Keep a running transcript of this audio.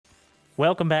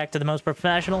Welcome back to the most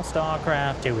professional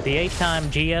StarCraft 2 with the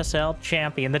 8-time GSL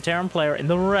champion, the Terran player in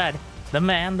the red, the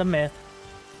man, the myth,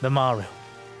 the Maru.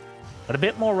 But a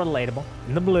bit more relatable,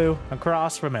 in the blue,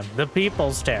 across from him, the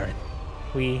people's Terran,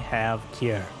 we have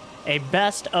Cure. A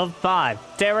best of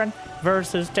 5, Terran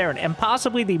versus Terran, and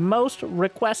possibly the most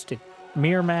requested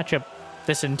mirror matchup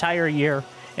this entire year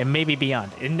and maybe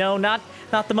beyond. And no, not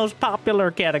the most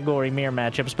popular category mirror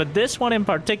matchups, but this one in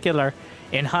particular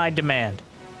in high demand.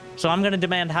 So I'm going to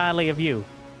demand highly of you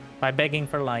by begging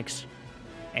for likes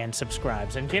and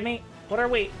subscribes. And Jimmy, what are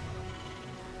we?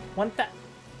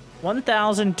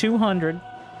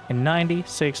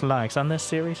 1,296 likes on this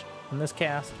series, on this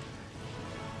cast,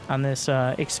 on this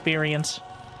experience.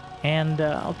 And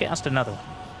I'll cast another one.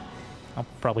 I'll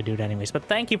probably do it anyways. But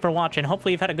thank you for watching.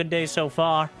 Hopefully you've had a good day so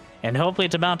far. And hopefully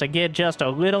it's about to get just a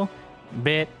little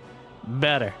bit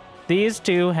better. These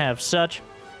two have such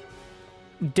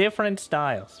different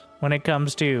styles when it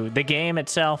comes to the game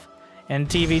itself and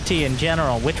TVT in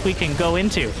general, which we can go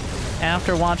into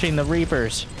after watching the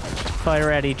Reapers fire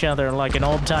at each other like an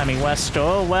old-timey West.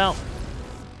 Oh, well.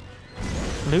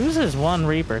 Loses one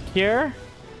Reaper. Cure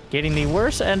getting the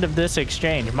worst end of this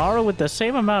exchange. Maru with the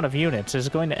same amount of units is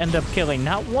going to end up killing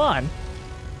not one,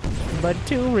 but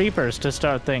 2 Reapers to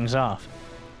start things off,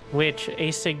 which a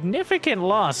significant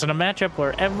loss in a matchup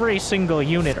where every single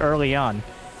unit early on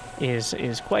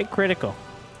is quite critical.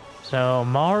 So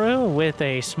Maru with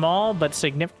a small but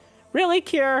significant... Really,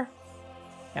 Cure?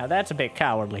 Now that's a bit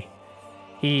cowardly.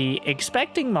 He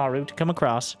expecting Maru to come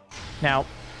across. Now,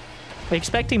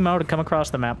 expecting Maru to come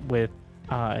across the map with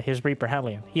his Reaper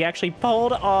Hellion. He actually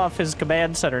pulled off his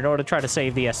command center in order to try to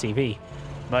save the SCV.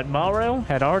 But Maru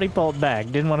had already pulled back,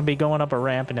 didn't want to be going up a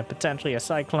ramp into potentially a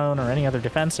Cyclone or any other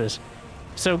defenses.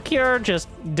 So Cure just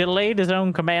delayed his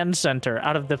own command center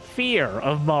out of the fear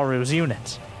of Maru's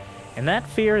units. And that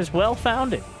fear is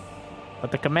well-founded.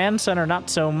 But the command center not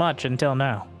so much until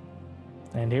now.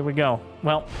 And here we go.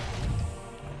 Well,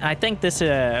 I think this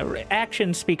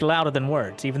actions speak louder than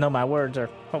words, even though my words are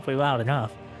hopefully loud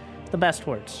enough. The best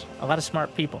words. A lot of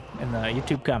smart people in the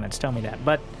YouTube comments tell me that.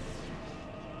 But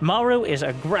Maru is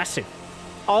aggressive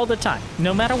all the time,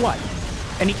 no matter what.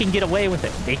 And he can get away with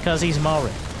it because he's Maru.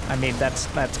 I mean, that's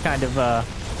kind of a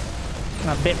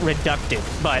bit reductive,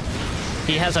 but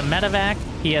he has a medevac.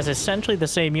 He has essentially the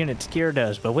same units Cure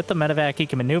does, but with the medevac, he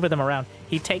can maneuver them around.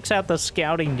 He takes out the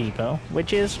scouting depot,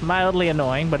 which is mildly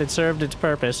annoying, but it served its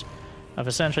purpose of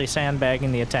essentially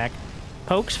sandbagging the attack.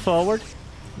 Pokes forward,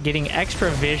 getting extra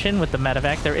vision with the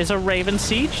medevac. There is a Raven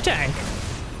siege tank.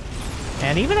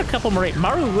 And even a couple Marine.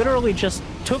 Maru literally just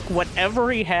took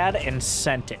whatever he had and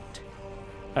sent it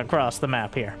across the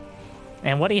map here.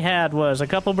 And what he had was a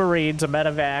couple Marines, a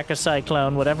medevac, a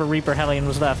Cyclone, whatever Reaper Hellion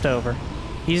was left over.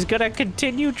 He's going to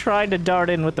continue trying to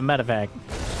dart in with the medevac.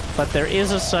 But there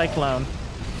is a Cyclone.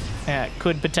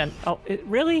 Could potentially... Oh,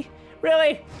 really?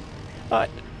 Really?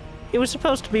 It was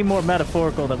supposed to be more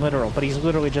metaphorical than literal, but he's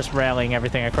literally just rallying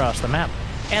everything across the map.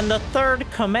 And the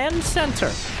 3rd command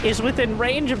center is within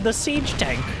range of the siege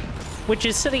tank, which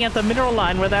is sitting at the mineral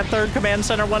line where that 3rd command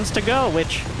center wants to go,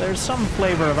 which there's some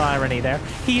flavor of irony there.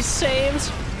 He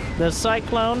saves the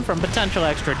Cyclone from potential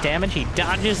extra damage. He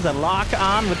dodges the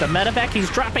lock-on with the medevac. He's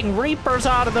dropping Reapers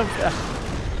out of the...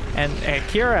 And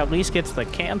Cure at least gets the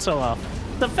cancel off.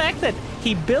 The fact that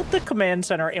he built the command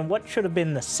center in what should have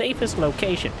been the safest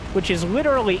location, which is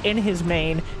literally in his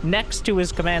main next to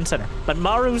his command center. But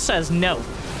Maru says, no,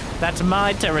 that's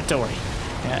my territory.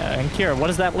 And Cure, what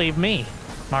does that leave me?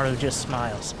 Maru just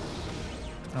smiles.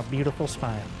 A beautiful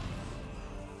smile.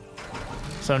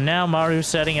 So now Maru's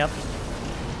setting up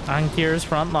on Cure's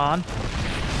front lawn.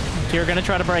 Cure gonna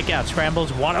try to break out.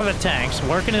 Scrambles one of the tanks,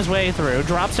 working his way through.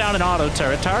 Drops down an auto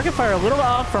turret. Target fire a little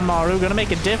off from Maru. Gonna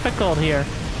make it difficult here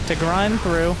to grind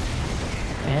through.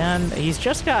 And he's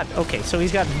just got... Okay, so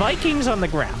he's got Vikings on the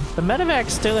ground. The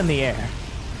medevac's still in the air.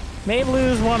 May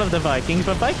lose one of the Vikings,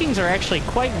 but Vikings are actually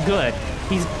quite good.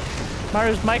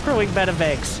 Maru's microwing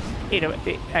medevacs.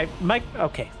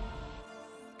 Okay.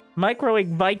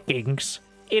 Microwing Vikings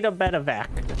in a medevac.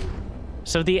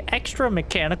 So the extra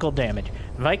mechanical damage.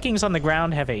 Vikings on the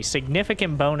ground have a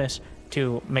significant bonus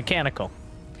to mechanical.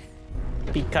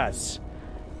 Because,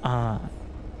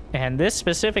 and this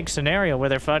specific scenario where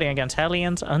they're fighting against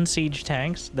Hellions, unsieged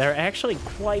tanks, they're actually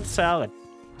quite solid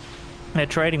at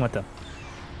trading with them.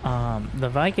 The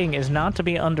Viking is not to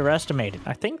be underestimated.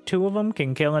 I think 2 of them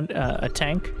can kill a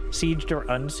tank, sieged or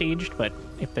unsieged, but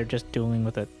if they're just dueling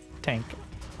with a tank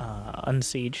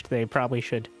unsieged, they probably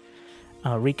should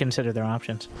reconsider their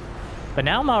options. But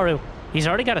now Maru, he's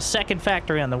already got a 2nd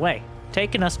factory on the way.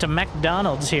 taking us to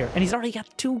McDonald's here. And he's already got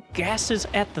 2 gases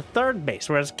at the 3rd base,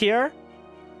 whereas Kier,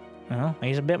 well,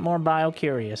 he's a bit more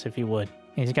bio-curious, if you would.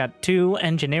 He's got 2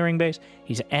 engineering base.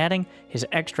 He's adding his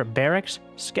extra barracks.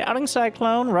 Scouting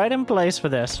Cyclone right in place for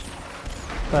this.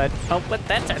 But, oh, but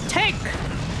that's a tank!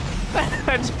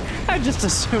 I just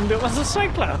assumed it was a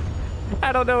Cyclone.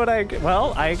 I don't know what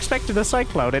well, I expected a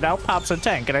Cyclone, and out pops a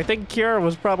tank, and I think Kier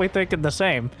was probably thinking the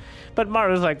same. But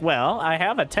Maru's like, well, I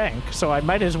have a tank, so I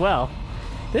might as well.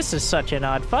 This is such an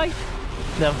odd fight.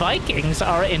 The Vikings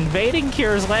are invading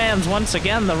Kier's lands once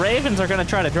again. The Ravens are going to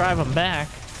try to drive them back.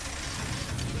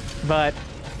 But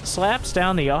slaps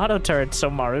down the auto turret, so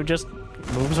Maru just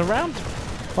moves around.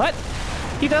 What?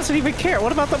 He doesn't even care.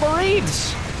 What about the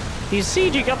Marines? He's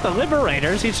sieging up the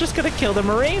Liberators. He's just going to kill the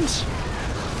Marines.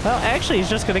 Well, actually, he's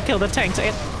just going to kill the tanks.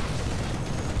 And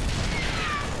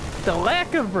the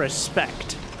lack of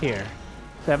respect here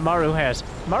that Maru has.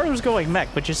 Maru's going mech,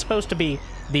 which is supposed to be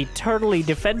the turtly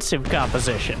defensive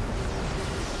composition.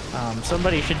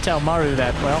 Somebody should tell Maru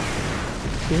that, well,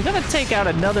 he's going to take out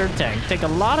another tank, take a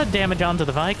lot of damage onto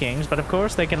the Vikings, but of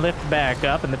course they can lift back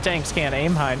up, and the tanks can't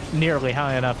aim nearly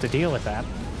high enough to deal with that.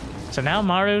 So now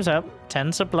Maru's up,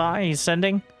 10 supply, he's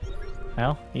sending,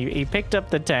 well, he picked up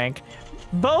the tank.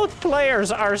 Both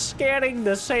players are scanning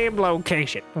the same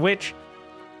location, which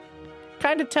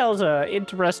kind of tells an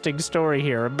interesting story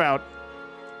here about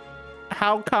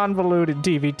how convoluted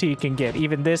TVT can get.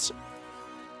 Even this...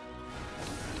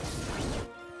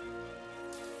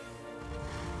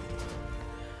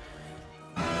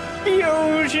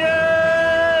 Fusion!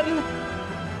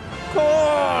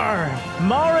 Core!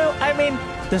 Maru, I mean,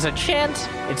 there's a chance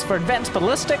it's for advanced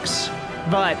ballistics,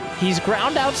 but he's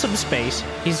ground out some space.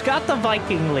 He's got the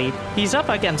Viking lead. He's up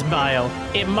against Bio.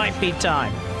 It might be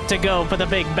time to go for the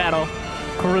big battle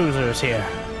cruisers here.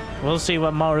 We'll see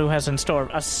what Maru has in store.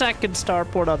 A second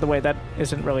starport on the way. That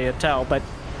isn't really a tell, but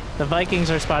the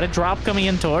Vikings are spotted. Drop coming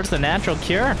in towards the natural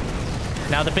cure.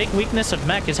 Now, the big weakness of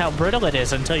mech is how brittle it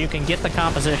is until you can get the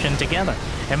composition together.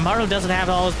 And Maru doesn't have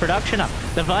all his production up.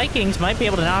 The Vikings might be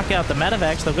able to knock out the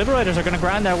medevacs. The Liberators are going to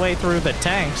grind their way through the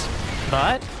tanks.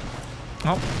 But,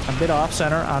 oh, a bit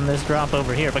off-center on this drop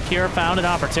over here. But Kier found an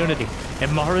opportunity.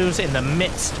 And Maru's in the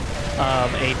midst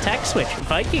of a tech switch.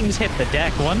 Vikings hit the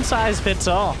deck. One size fits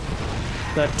all.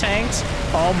 The tanks,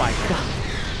 oh my god.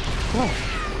 Whoa.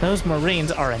 Those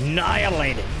Marines are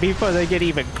annihilated before they get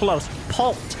even close.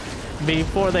 Pulped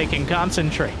before they can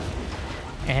concentrate.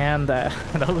 And the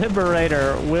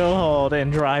Liberator will hold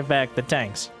and drive back the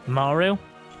tanks. Maru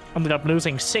ended up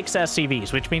losing 6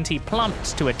 SCVs, which means he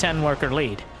plummets to a 10-worker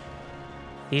lead.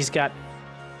 He's got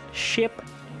ship,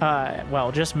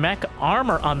 well, just mech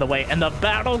armor on the way, and the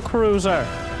battle cruiser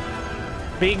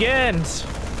begins.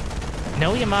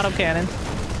 No Yamato cannon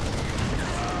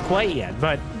quite yet,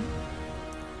 but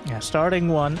yeah, starting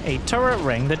one, a turret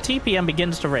ring. The TPM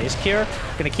begins to race. Kier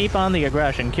gonna keep on the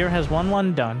aggression. Kier has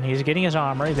 1-1 done. He's getting his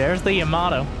armory. There's the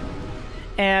Yamato.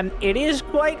 And it is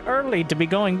quite early to be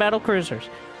going battle cruisers.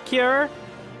 Kier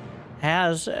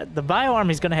has the bio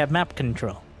army is going to have map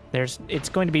control. It's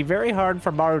going to be very hard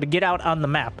for Maru to get out on the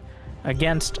map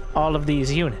against all of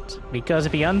these units, because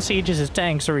if he unsieges his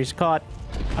tanks or he's caught,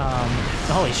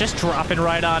 oh, he's just dropping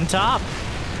right on top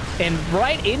and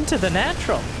right into the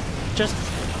natural. Just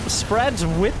spreads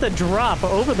with the drop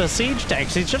over the siege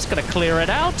tanks. He's just going to clear it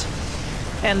out.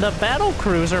 And the battle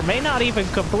cruiser may not even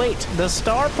complete the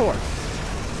starport.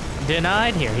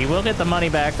 Denied here. He will get the money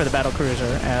back for the battle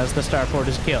cruiser as the starport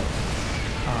is killed.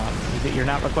 You're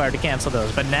not required to cancel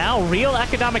those. But now, real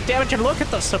economic damage, and look at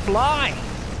the supply.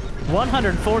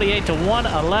 148 to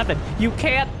 111. You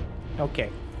can't...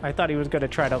 Okay. I thought he was going to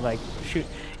try to, like, shoot...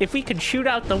 If we could shoot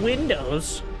out the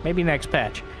windows... Maybe next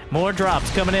patch. More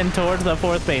drops coming in towards the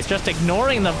 4th base. Just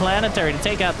ignoring the planetary to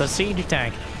take out the siege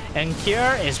tank. And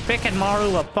Kier is picking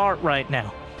Maru apart right now.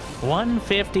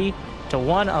 150 to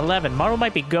 111. Maru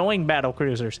might be going battle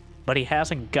cruisers, but he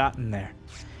hasn't gotten there.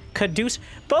 Caduce...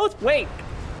 Both... Wait!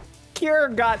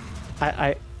 Kier got...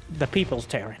 the People's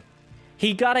Terran.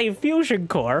 He got a fusion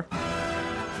core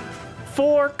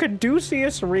for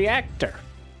Caduceus Reactor.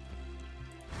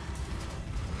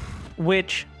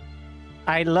 Which...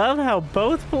 I love how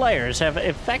both players have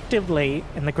effectively,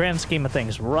 in the grand scheme of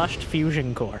things, rushed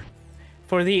fusion core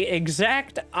for the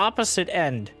exact opposite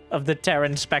end of the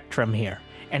Terran spectrum here.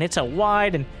 And it's a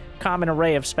wide and common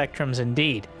array of spectrums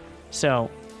indeed. So,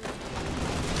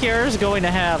 Kier's going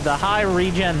to have the high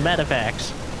regen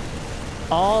medevacs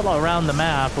all around the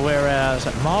map, whereas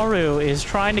Maru is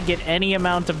trying to get any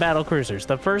amount of battle cruisers.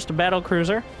 The first battle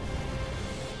cruiser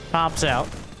pops out,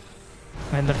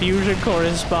 and the fusion core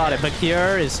is spotted, but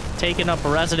Kier is taking up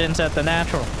residence at the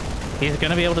natural. He's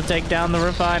going to be able to take down the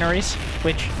refineries,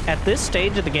 which at this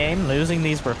stage of the game, losing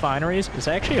these refineries is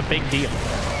actually a big deal.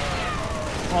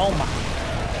 Oh my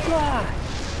god.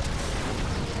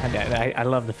 I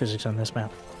love the physics on this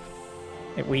map.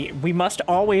 We must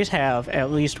always have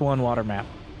at least one water map.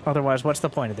 Otherwise, what's the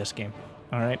point of this game?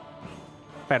 All right.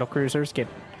 Battle cruisers get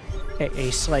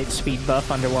a slight speed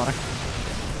buff underwater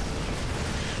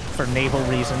for naval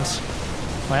reasons.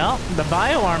 Well, the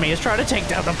bio army is trying to take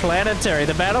down the planetary.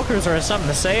 The battle cruiser has something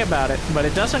to say about it, but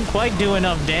it doesn't quite do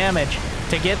enough damage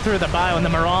to get through the bio and the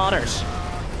marauders.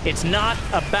 It's not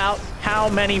about how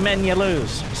many men you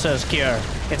lose, says Cure.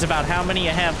 It's about how many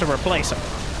you have to replace them.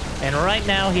 And right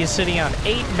now, he's sitting on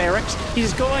 8 barracks.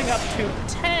 He's going up to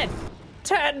 10.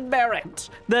 10 barracks.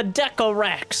 The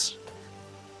Decorax.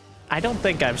 I don't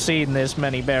think I've seen this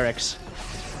many barracks.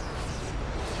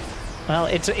 Well,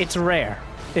 it's rare.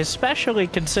 Especially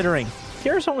considering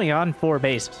Cure's only on 4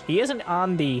 bases. He isn't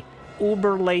on the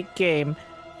uber late game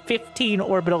 15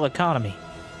 orbital economy.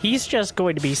 He's just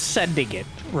going to be sending it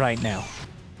right now.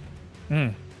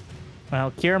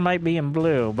 Well, Cure might be in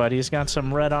blue, but he's got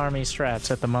some red army strats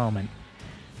at the moment.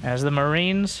 As the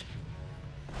Marines,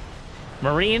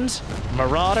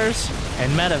 Marauders,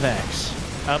 and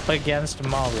Medevacs up against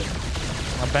Maru.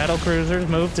 Our battle cruisers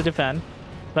move to defend,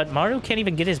 but Maru can't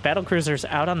even get his battle cruisers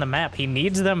out on the map. He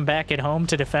needs them back at home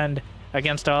to defend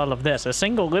against all of this. A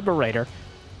single Liberator.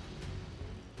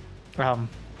 A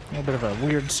little bit of a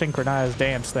weird synchronized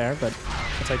dance there, but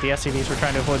it's like the SCVs were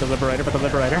trying to avoid the Liberator, but the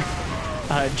Liberator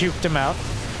juked him out.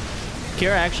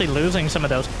 Kira actually losing some of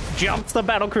those. Jumps the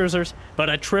battle cruisers, but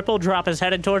a triple drop is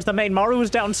headed towards the main. Maru is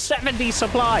down 70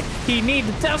 supply. He needs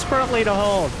desperately to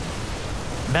hold.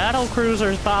 Battle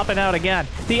cruisers popping out again.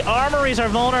 The armories are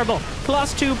vulnerable.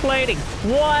 +2 plating.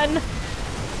 1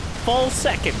 full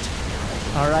second.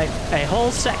 All right, a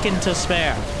whole second to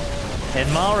spare.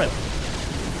 And Maru.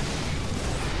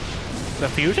 The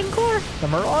fusion core? The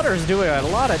Marauder's doing a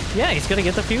lot of... Yeah, he's going to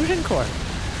get the fusion core.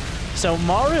 So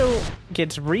Maru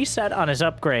gets reset on his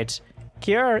upgrades.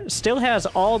 Cure still has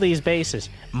all these bases.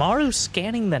 Maru's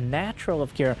scanning the natural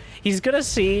of Cure. He's going to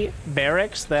see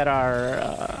barracks that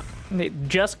are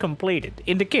just completed,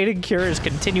 indicating Cure is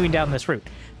continuing down this route.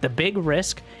 The big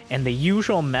risk and the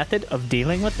usual method of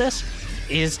dealing with this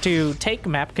is to take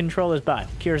map control as bio.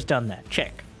 Cure's done that.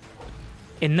 Check.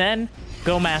 And then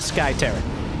go mass Sky Terran.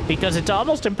 Because it's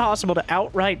almost impossible to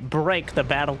outright break the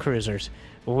battle cruisers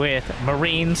with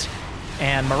Marines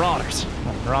and Marauders.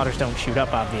 Well, Marauders don't shoot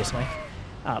up, obviously.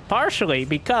 Partially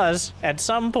because at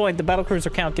some point the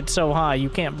battlecruiser count gets so high you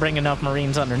can't bring enough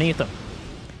Marines underneath them.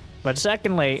 But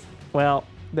secondly, well,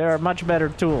 there are much better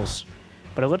tools.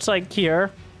 But it looks like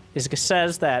Cure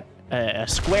says that a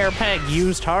square peg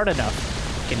used hard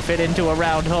enough can fit into a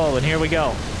round hole, and here we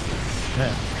go.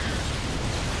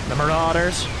 The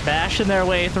Marauders bashing their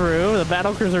way through. The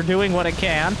battlecruiser doing what it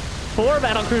can. 4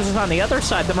 battlecruisers on the other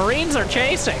side. The Marines are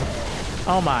chasing.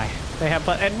 Oh my. They have...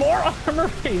 And more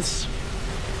armories.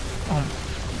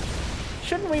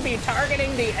 Shouldn't we be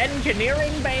targeting the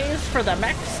engineering bays for the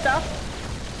mech stuff?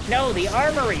 No, the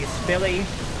armories, Billy.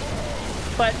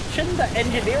 But shouldn't the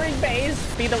engineering bays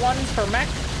be the ones for mech?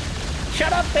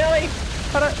 Shut up, Billy!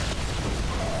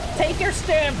 Take your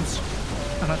stims!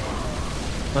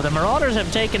 Well, the Marauders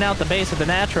have taken out the base of the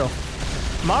natural.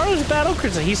 Maru's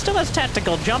battlecruiser, he still has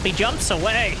tactical jump. He jumps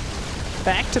away.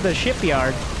 Back to the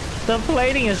shipyard. The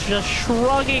plating is just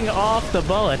shrugging off the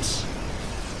bullets.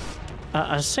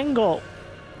 A single...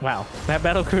 Wow, that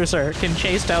battlecruiser can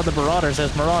chase down the Marauders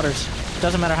as Marauders.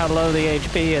 Doesn't matter how low the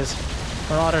HP is.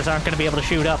 Marauders aren't going to be able to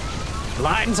shoot up.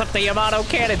 Lines up the Yamato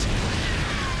cannons.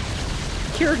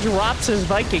 Cure drops his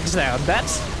Vikings down.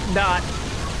 That's not...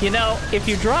 You know, if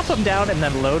you drop them down and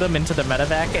then load them into the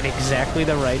medevac at exactly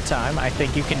the right time, I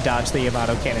think you can dodge the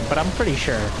Yamato cannon. But I'm pretty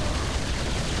sure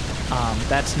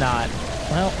that's not...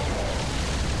 Well,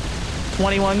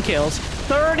 21 kills,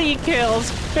 30 kills,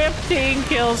 15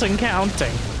 kills and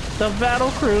counting. The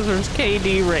battlecruiser's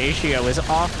KD ratio is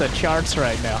off the charts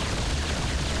right now.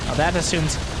 Now that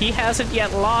assumes he hasn't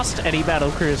yet lost any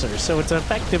battlecruisers, so it's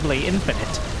effectively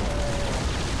infinite.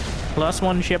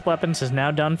 +1 ship weapons is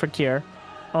now done for Cure.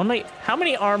 Only, how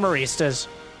many armories does...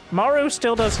 Maru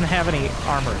still doesn't have any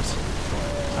armors.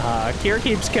 Cure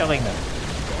keeps killing them.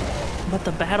 But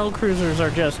the battlecruisers are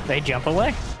just... They jump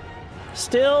away.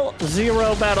 Still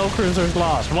 0 battlecruisers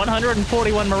lost.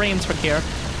 141 Marines for Cure.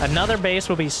 Another base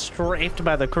will be strafed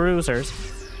by the cruisers.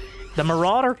 The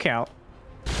Marauder count,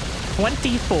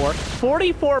 24.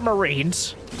 44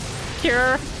 Marines.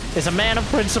 Cure is a man of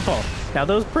principle. Now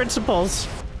those principles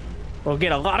will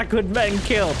get a lot of good men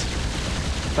killed.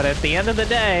 But at the end of the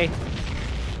day,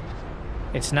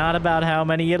 It's not about how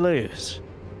many you lose.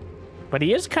 But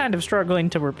he is kind of struggling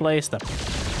to replace them.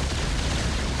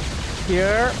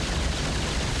 Here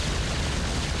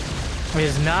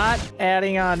is not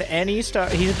adding on any star.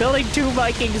 He's building 2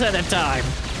 Vikings at a time.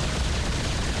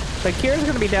 But Kier's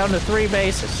going to be down to 3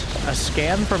 bases. A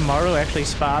scan from Maru actually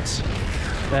spots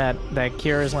that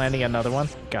Kier is landing another one.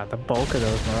 God, the bulk of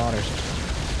those Marauders.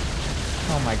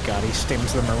 Oh my god, he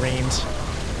stims the Marines.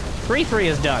 3-3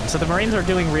 is done, so the Marines are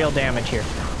doing real damage here.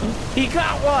 He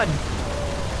got one!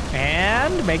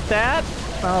 And make that.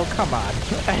 Oh, come on.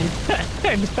 And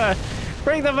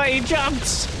bring the He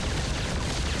jumps!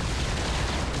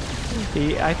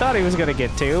 I thought he was going to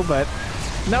get 2, but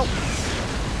nope.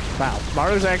 Wow,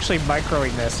 Maru's actually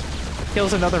microing this.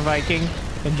 Kills another Viking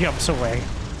and jumps away.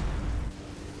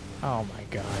 Oh my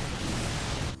god.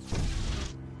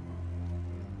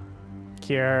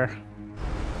 Kier.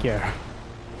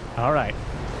 Alright.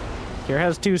 Kier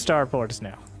has 2 starports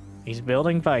now. He's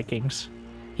building Vikings.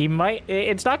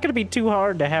 It's not going to be too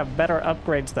hard to have better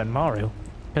upgrades than Maru,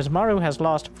 because Maru has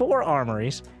lost 4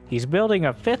 armories. He's building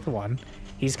a 5th one.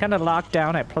 He's kind of locked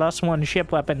down at +1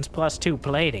 ship weapons, +2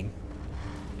 plating.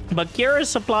 But Kier is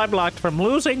supply blocked from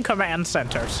losing command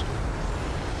centers.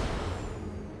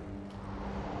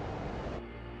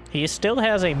 He still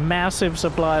has a massive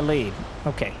supply lead.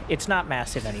 Okay, it's not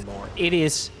massive anymore. It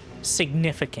is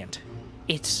significant.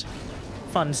 It's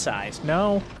fun-sized.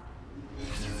 No.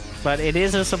 But it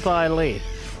is a supply lead.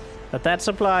 But that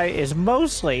supply is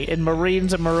mostly in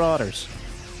Marines and Marauders.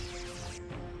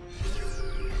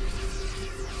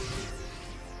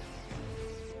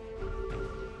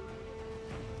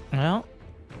 Well,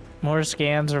 more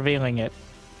scans revealing it.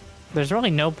 There's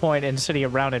really no point in sitting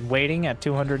around and waiting at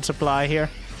 200 supply here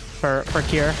for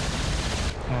Kier.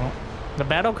 Well, the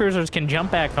battlecruisers can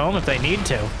jump back home if they need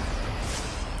to.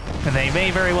 And they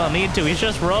may very well need to. He's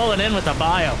just rolling in with the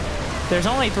bio. There's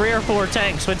only 3 or 4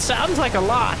 tanks, which sounds like a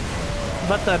lot.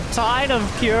 But the tide of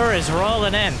Kier is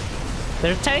rolling in.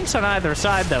 There's tanks on either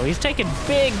side, though. He's taking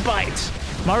big bites.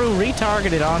 Maru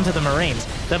retargeted onto the Marines.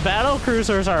 The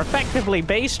battlecruisers are effectively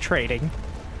base trading.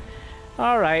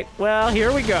 Alright, well,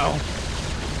 here we go.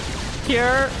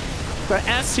 Here, the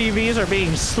SCVs are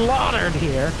being slaughtered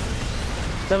here.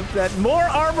 More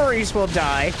armories will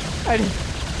die.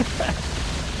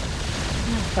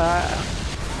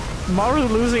 Maru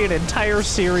losing an entire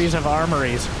series of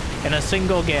armories in a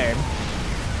single game.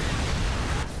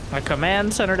 A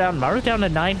command center down. Maru down to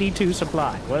 92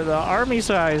 supply. With the army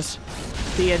size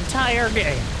the entire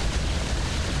game.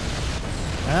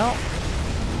 Well.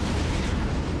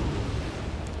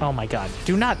 Oh my god.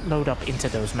 Do not load up into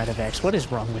those medevacs. What is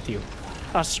wrong with you?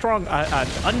 A strong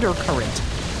undercurrent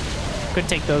could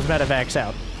take those medevacs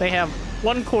out. They have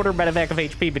 1/4 medevac of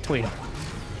HP between them.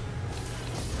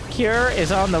 Kier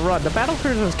is on the run. The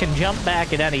battlecruisers can jump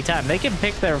back at any time. They can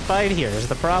pick their fight here is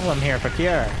the problem here for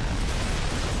Kier.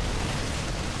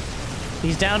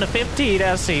 He's down to 15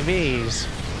 SCVs.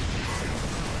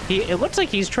 It looks like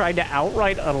he's trying to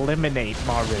outright eliminate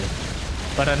Maru.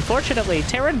 But unfortunately,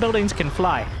 Terran buildings can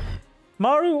fly.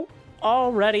 Maru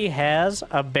already has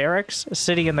a barracks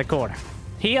sitting in the corner.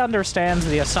 He understands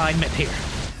the assignment here.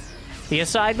 The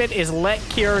assignment is let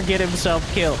Kier get himself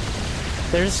killed.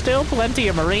 There's still plenty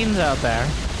of Marines out there.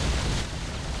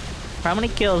 How many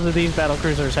kills do these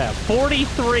battlecruisers have?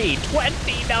 43,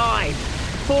 29,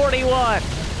 41.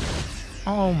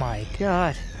 Oh my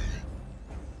god.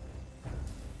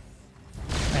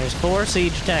 There's 4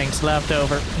 siege tanks left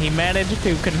over. He managed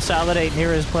to consolidate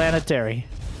near his planetary.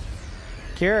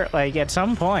 Kier, like, at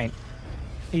some point,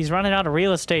 he's running out of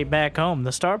real estate back home. The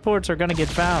starports are gonna get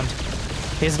found.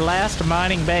 His last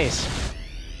mining base.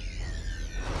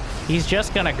 He's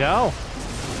just gonna go.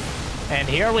 And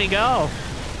here we go.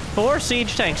 4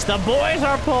 siege tanks. The boys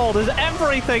are pulled as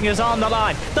everything is on the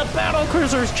line. The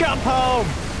battlecruisers jump home.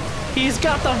 He's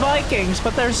got the Vikings,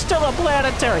 but there's still a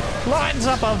planetary. Lines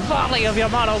up a volley of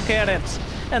Yamato cannons.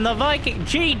 And the Viking,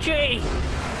 GG.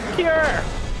 Kier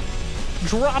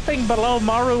dropping below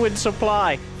Maru in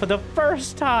supply for the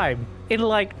first time in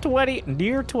like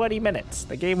near 20 minutes.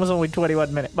 The game was only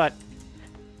 21 minutes, but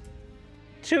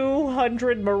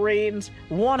 200 Marines,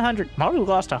 100. Maru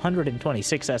lost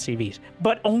 126 SCVs,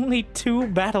 but only 2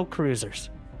 battlecruisers.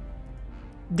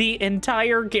 The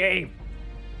entire game.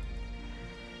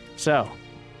 So,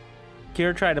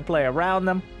 Kier tried to play around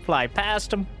them, fly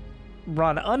past them,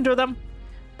 run under them,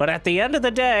 but at the end of the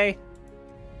day,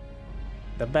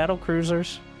 the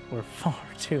battlecruisers were far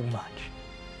too much.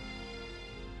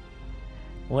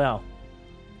 Well,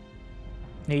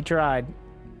 he tried.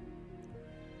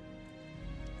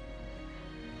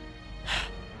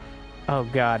 Oh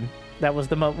god. That was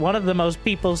one of the most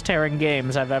people's Terran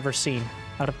games I've ever seen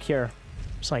out of Cure.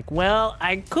 It's like, well,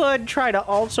 I could try to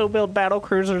also build battle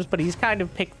cruisers, but he's kind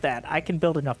of picked that. I can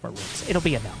build enough Marines. It'll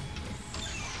be enough.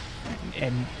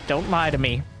 And don't lie to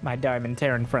me, my Diamond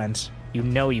Terran friends. You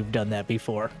know you've done that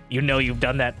before. You know you've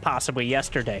done that possibly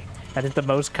yesterday. That is the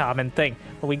most common thing.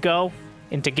 When we go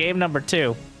into game number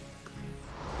 2,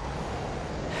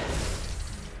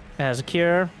 as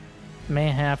Cure may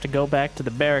have to go back to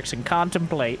the barracks and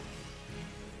contemplate.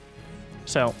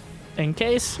 So, in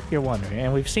case you're wondering,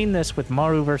 and we've seen this with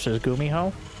Maru versus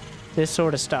Gumiho, this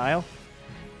sort of style.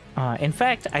 In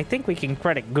fact, I think we can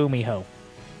credit Gumiho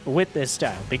with this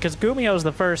style, because Gumiho is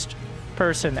the first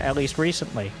person, at least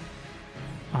recently,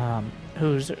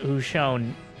 who's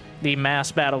shown the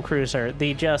mass battle cruiser,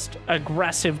 the just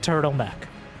aggressive turtle mech,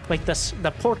 like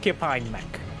the porcupine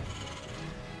mech,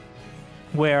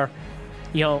 where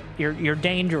you're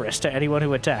dangerous to anyone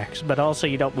who attacks, but also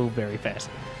you don't move very fast.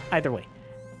 Either way.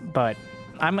 But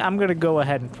I'm gonna go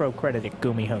ahead and throw credit at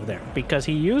Gumiho there, because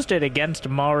he used it against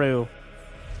Maru.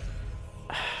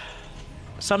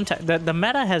 Sometimes the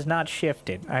meta has not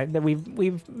shifted.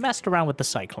 We've messed around with the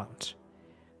Cyclones.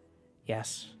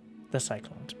 Yes, the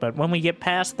Cyclones. But when we get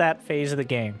past that phase of the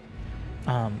game,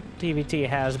 TVT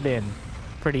has been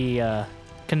pretty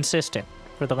consistent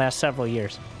for the last several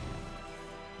years.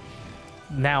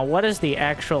 Now, what does the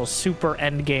actual super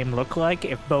endgame look like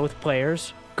if both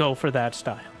players go for that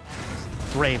style?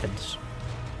 Ravens.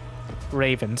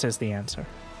 Ravens is the answer.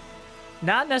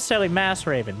 Not necessarily mass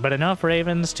Raven, but enough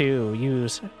Ravens to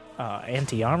use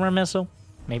anti-armor missile,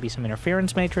 maybe some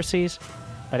interference matrices,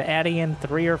 but adding in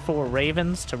 3 or 4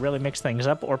 Ravens to really mix things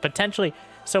up, or potentially,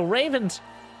 so Ravens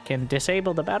can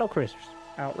disable the battlecruisers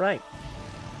outright.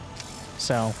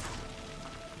 So,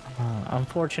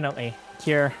 unfortunately,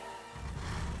 Cure...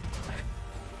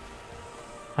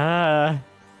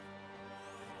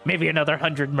 maybe another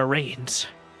 100 Marines.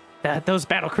 Those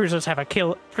battlecruisers have a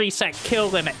preset kill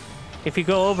limit. If you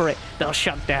go over it, they'll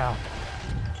shut down.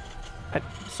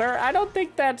 Sir, I don't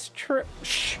think that's true.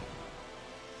 Shh.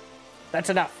 That's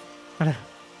enough.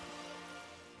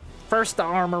 First the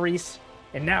armories,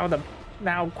 and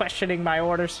now questioning my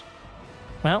orders.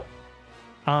 Well,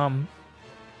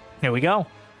 here we go.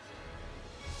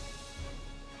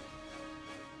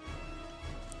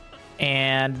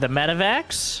 And the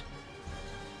medevacs.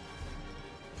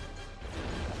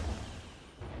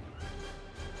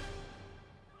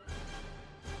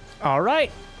 All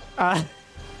right.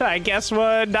 I guess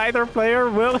neither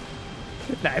player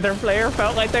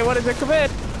felt like they wanted to commit.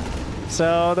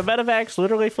 So the medevacs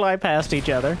literally fly past each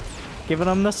other, giving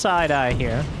them the side eye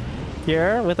here.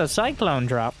 Here with a Cyclone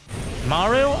drop.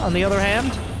 Maru, on the other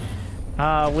hand,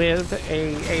 with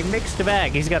a mixed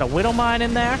bag. He's got a Widow Mine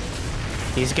in there.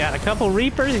 He's got a couple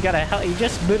Reapers. He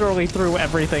just literally threw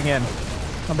everything in.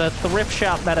 The thrift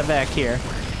shop medevac here.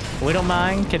 Widow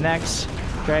Mine connects,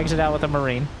 drags it out with a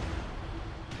Marine.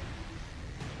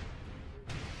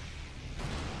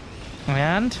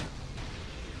 And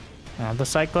the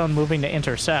Cyclone moving to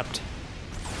intercept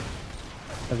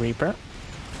the Reaper.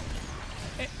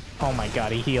 Oh my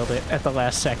god, he healed it at the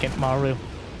last second, Maru.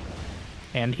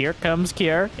 And here comes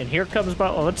Cure, and here comes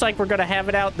Bo. Oh, looks like we're gonna have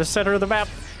it out in the center of the map.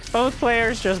 Both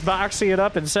players just boxing it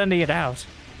up and sending it out.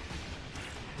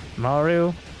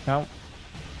 Maru, oh.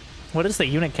 What is the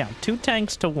unit count? 2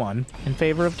 tanks to 1 in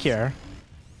favor of Cure.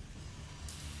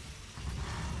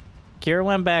 Cure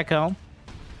went back home.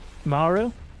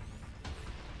 Maru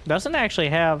doesn't actually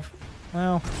have...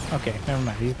 Well, okay, never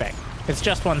mind. He's back. It's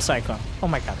just 1 Cyclone. Oh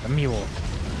my god, the mule.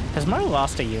 Has Maru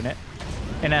lost a unit?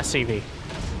 An SCV.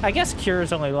 I guess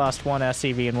Cure's only lost 1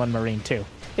 SCV and 1 Marine, too.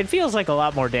 It feels like a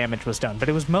lot more damage was done, but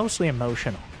it was mostly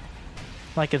emotional.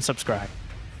 Like and subscribe.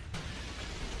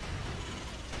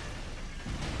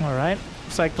 Alright.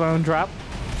 Cyclone drop.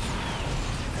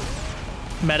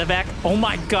 Medevac. Oh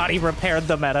my god, he repaired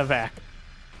the medevac.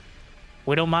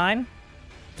 Widow Mine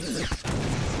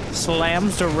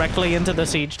slams directly into the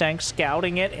siege tank,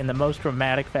 scouting it in the most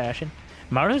dramatic fashion.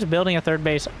 Maru's building a 3rd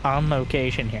base on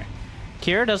location here.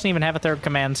 Cure doesn't even have a 3rd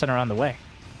command center on the way.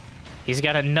 He's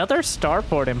got another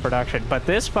starport in production, but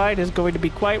this fight is going to be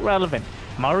quite relevant.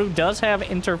 Maru does have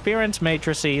interference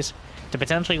matrices to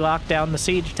potentially lock down the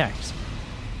siege tanks.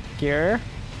 Cure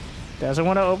doesn't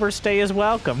want to overstay his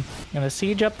welcome. Gonna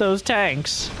siege up those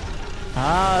tanks.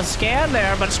 Scan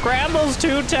there, but scrambles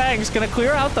 2 tanks. Gonna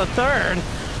clear out the 3rd.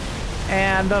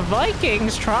 And the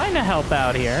Vikings trying to help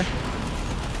out here.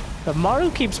 But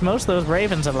Maru keeps most of those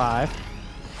Ravens alive.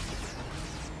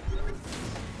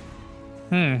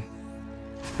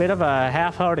 Bit of a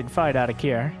half-hearted fight out of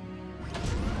Cure.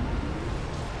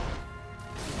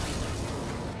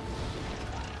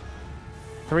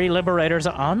 3 Liberators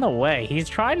on the way. He's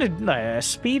trying to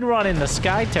speed run in the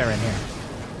Sky Terran here.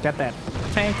 Got that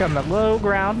tank on the low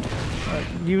ground,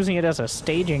 using it as a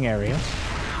staging area.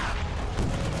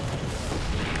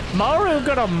 Maru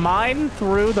gonna mine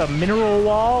through the mineral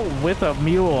wall with a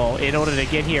mule in order to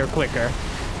get here quicker,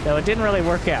 though it didn't really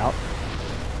work out.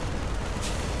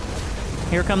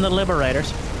 Here come the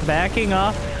Liberators, backing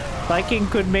off. Viking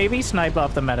could maybe snipe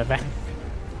off the medevac.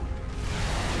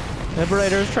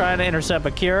 Liberators trying to intercept,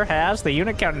 but Kier has the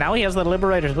unit count. Now he has the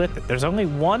Liberators with it. There's only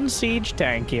 1 siege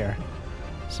tank here.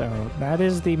 So that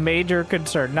is the major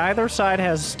concern. Neither side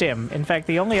has stim. In fact,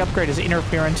 the only upgrade is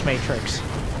interference matrix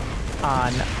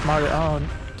on Maru. Oh,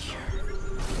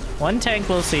 1 tank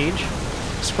will siege,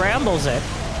 scrambles it,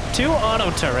 2 auto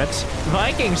turrets,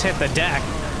 Vikings hit the deck,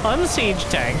 unsiege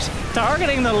tanks,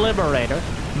 targeting the Liberator.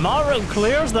 Maru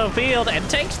clears the field and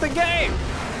takes the game.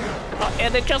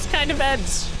 And it just kind of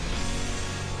ends.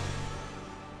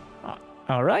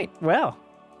 All right, well.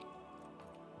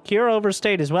 Kier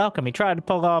overstayed his welcome. He tried to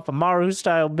pull off a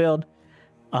Maru-style build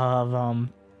of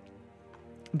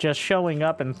just showing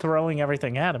up and throwing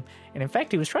everything at him. And in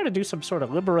fact, he was trying to do some sort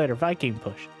of Liberator Viking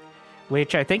push,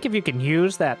 which I think if you can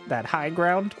use that high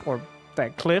ground or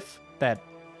that cliff that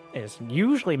is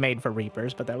usually made for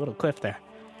Reapers, but that little cliff there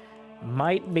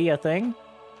might be a thing.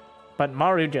 But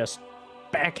Maru just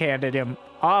backhanded him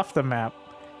off the map.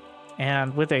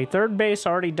 And with a 3rd base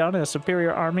already done in a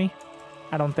superior army,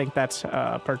 I don't think that's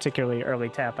a particularly early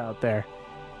tap out there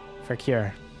for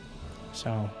Kier.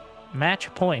 So,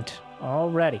 match point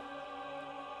already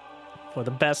for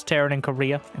the best Terran in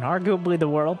Korea, and arguably the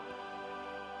world.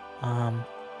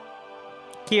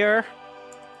 Kier,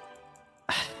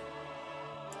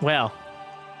 well,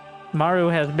 Maru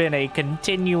has been a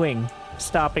continuing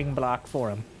stopping block for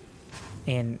him,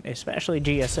 in especially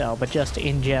GSL, but just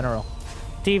in general.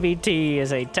 TVT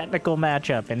is a technical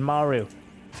matchup in Maru.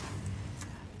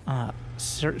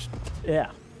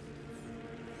 Yeah.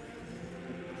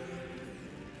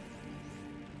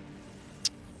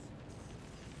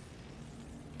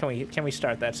 Can we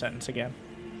start that sentence again?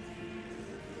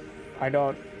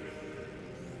 I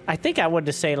think I would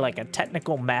just say like a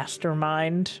technical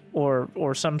mastermind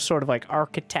or some sort of like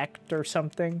architect or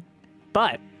something.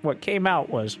 But what came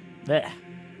out was bleh.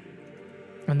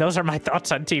 And those are my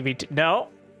thoughts on TVT.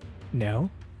 No.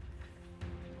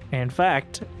 In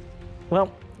fact,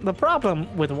 well, the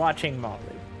problem with watching Maru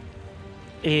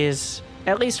is,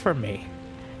 at least for me,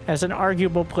 as an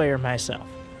arguable player myself,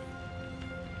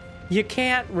 you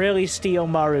can't really steal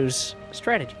Maru's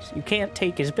strategies. You can't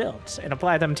take his builds and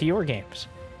apply them to your games.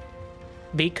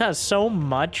 Because so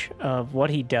much of what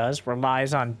he does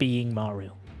relies on being Maru.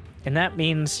 And that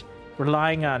means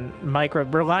relying on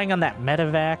that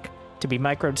medevac to be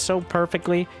microed so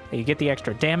perfectly that you get the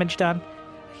extra damage done.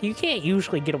 You can't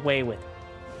usually get away with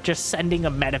just sending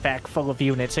a medevac full of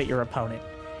units at your opponent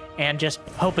and just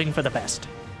hoping for the best.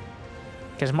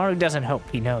 Because Maru doesn't hope,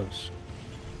 he knows.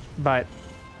 But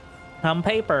on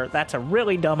paper, that's a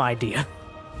really dumb idea.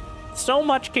 So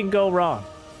much can go wrong.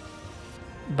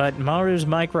 But Maru's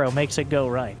micro makes it go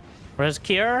right. Whereas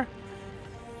Kier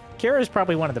is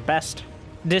probably one of the best,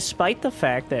 despite the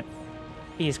fact that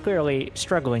he's clearly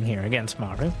struggling here against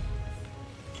Maru.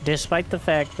 Despite the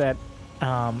fact that,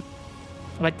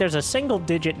 like, there's a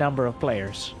single-digit number of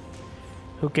players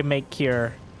who can make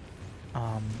Kier,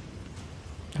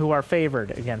 who are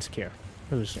favored against Kier,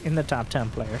 who's in the top 10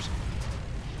 players.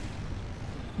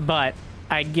 But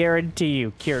I guarantee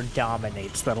you, Kier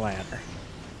dominates the ladder,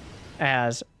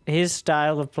 as his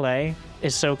style of play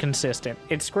is so consistent.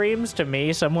 It screams to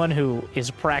me someone who is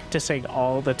practicing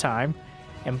all the time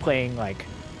and playing like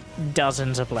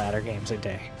dozens of ladder games a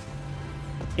day.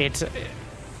 It's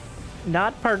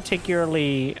not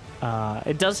particularly,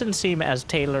 it doesn't seem as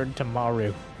tailored to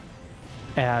Maru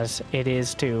as it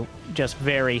is to just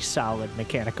very solid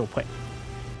mechanical play.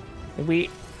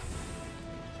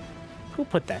 Who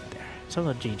put that there? It's a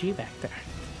little GG back there.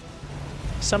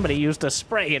 Somebody used a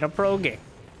spray in a pro game.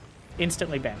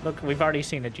 Instantly banned. Look, we've already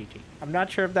seen a GG. I'm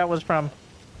not sure if that was from...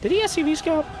 Did he SCV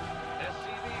scout?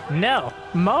 No.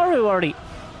 Maru already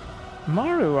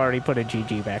put a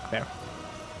GG back there.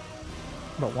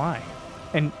 But why?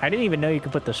 And I didn't even know you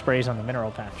could put the sprays on the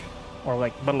mineral patch. Or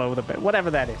like below the bit.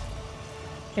 Whatever that is.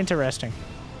 Interesting.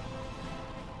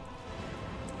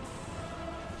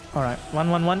 Alright.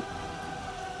 1-1-1.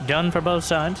 Done for both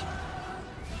sides.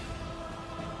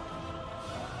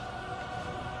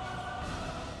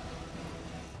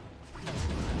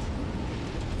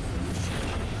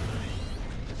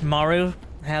 Maru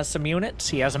has some units.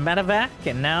 He has a medevac,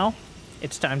 and now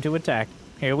it's time to attack.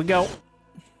 Here we go.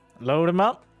 Load him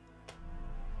up.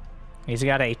 He's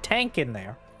got a tank in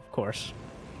there, of course.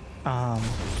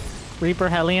 Reaper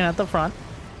Hellion at the front.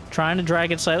 Trying to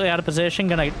drag it slightly out of position.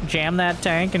 Gonna jam that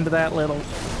tank into that little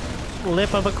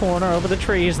lip of a corner over the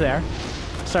trees there.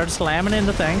 Start slamming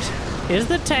into things. Is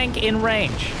the tank in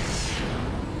range?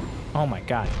 Oh my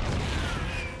god.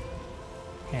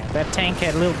 Yeah, that tank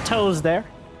had little toes there.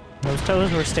 Those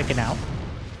toes were sticking out.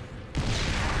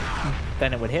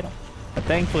 Then it would hit him. But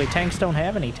thankfully, tanks don't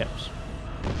have any toes.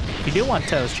 If you do want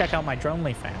toes, check out my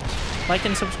Dronely fans. Like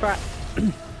and subscribe.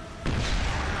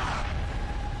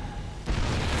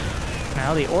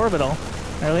 Now the orbital.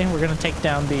 Really? We're going to take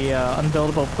down the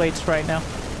unbuildable plates right now?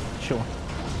 Sure.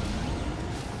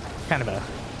 Kind of a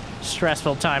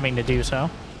stressful timing to do so.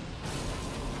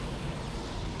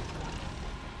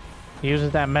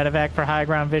 Uses that medevac for high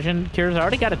ground vision. Kira's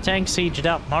already got a tank sieged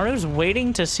up. Maru's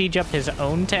waiting to siege up his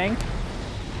own tank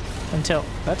until...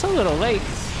 That's a little late.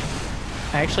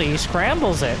 Actually, he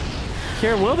scrambles it.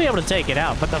 Kira will be able to take it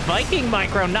out, but the Viking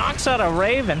micro knocks out a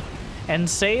Raven and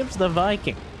saves the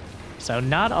Viking. So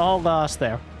not all lost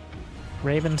there.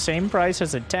 Raven, same price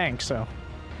as a tank, so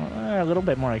a little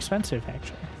bit more expensive,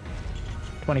 actually.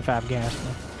 25 gas,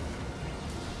 though.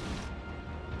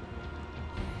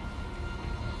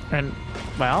 And,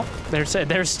 well,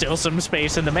 there's still some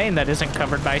space in the main that isn't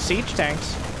covered by siege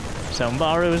tanks. So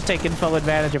Maru is taking full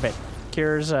advantage of it.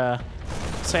 Kira's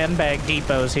sandbag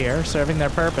depots here, serving their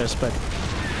purpose, but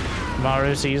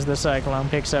Maru sees the Cyclone,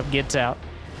 picks up, gets out.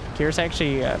 Kira's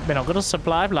actually been a little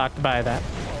supply blocked by that.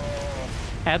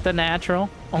 At the natural,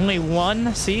 only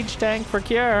one siege tank for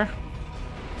Kira.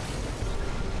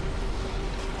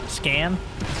 Scan.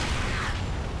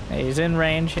 He's in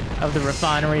range of the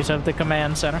refineries of the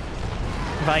command center.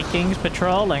 Vikings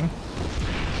patrolling.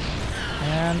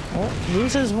 And, oh,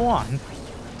 loses one.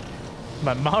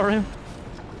 But Maru,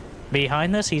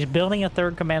 behind this, he's building a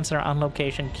third command center on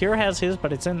location. Kira has his,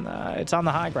 but it's on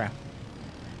the high ground.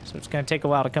 So it's going to take a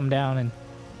while to come down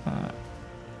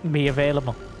and be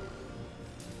available.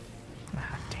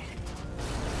 Ah, damn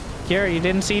it. Kira, you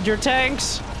didn't siege your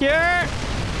tanks. Kira!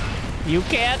 You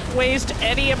can't waste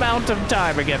any amount of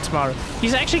time against Maru.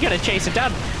 He's actually going to chase it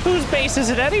down. Whose base is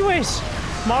it anyways?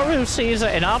 Maru sees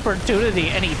an opportunity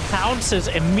and he pounces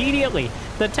immediately.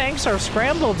 The tanks are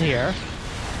scrambled here,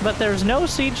 but there's no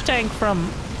siege tank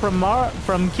from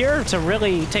Kira to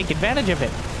really take advantage of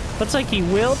it. Looks like he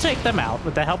will take them out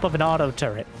with the help of an auto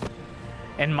turret.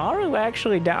 And Maru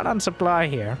actually down on supply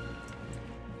here.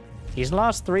 He's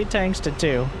lost 3 tanks to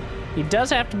 2. He does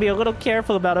have to be a little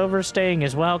careful about overstaying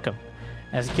his welcome,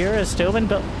 as Kira has still been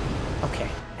built. Okay,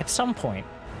 at some point,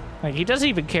 like, he doesn't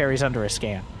even care he's under a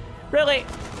scan. Really?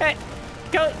 Hey,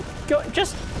 go,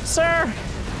 just, sir,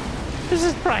 this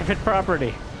is private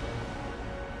property.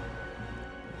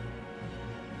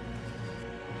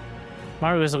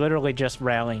 Maru is literally just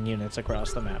rallying units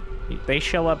across the map. They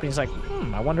show up and he's like,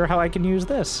 I wonder how I can use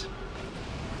this.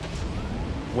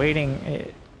 Waiting.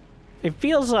 It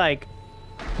feels like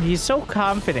he's so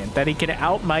confident that he can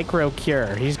out-micro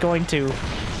Kira. He's going to...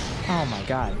 Oh my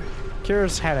god.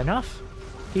 Kira's had enough.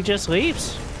 He just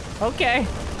leaves. Okay.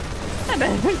 And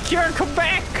then Kira, come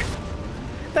back!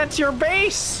 That's your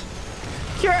base!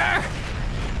 Kira!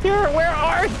 Kira, where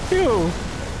are you?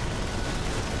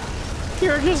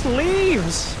 Kira just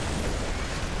leaves.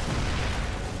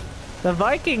 The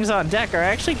Vikings on deck are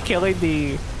actually killing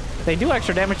the... They do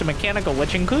extra damage to mechanical,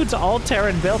 which includes all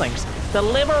Terran buildings. The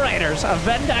Liberators, a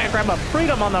Venn diagram of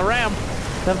freedom on the ramp.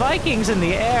 The Vikings in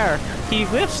the air. He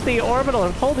lifts the orbital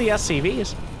and pulls the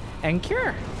SCVs. And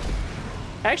Kira.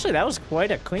 Actually, that was quite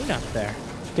a cleanup there.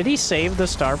 Did he save the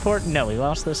starport? No, he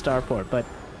lost the starport, but...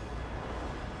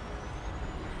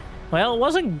 Well, it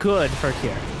wasn't good for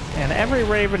Kira. And every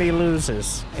Raven he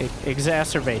loses, it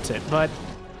exacerbates it. But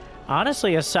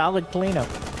honestly, a solid cleanup.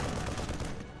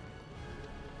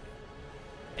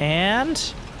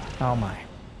 And... Oh my.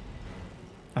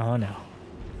 Oh no.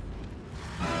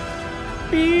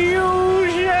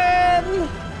 Fusion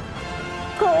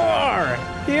Core!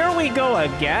 Here we go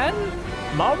again?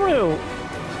 Maru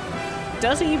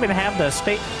doesn't even have the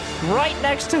space right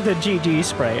next to the GG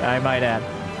spray, I might add.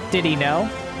 Did he know?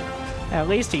 At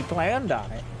least he planned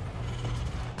on it.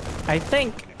 I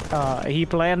think he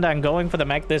planned on going for the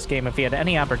mech this game if he had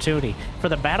any opportunity. For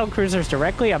the battle cruisers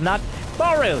directly, I'm not...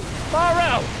 Maru!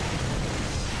 Maru!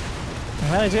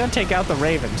 Well, he's gonna take out the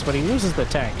Ravens, but he loses the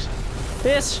tanks.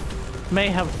 This may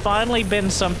have finally been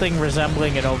something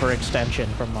resembling an overextension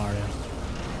from Maru.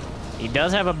 He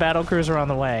does have a battle cruiser on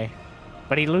the way,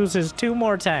 but he loses 2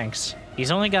 more tanks.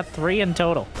 He's only got 3 in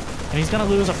total, and he's gonna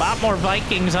lose a lot more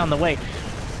Vikings on the way.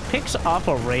 Picks off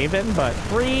a Raven, but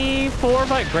 3, 4,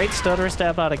 but great stutter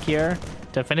step out of Kira.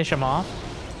 to finish him off.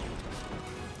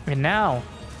 And now,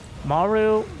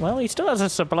 Maru, well, he still has a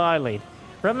supply lead.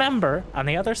 Remember, on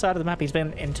the other side of the map, he's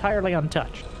been entirely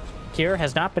untouched. Kier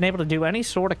has not been able to do any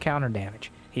sort of counter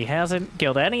damage. He hasn't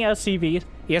killed any SCVs.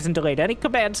 He hasn't delayed any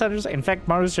command centers. In fact,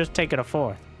 Maru's just taken a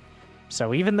fourth.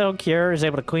 So even though Kier is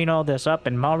able to clean all this up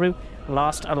and Maru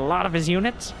lost a lot of his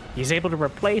units, he's able to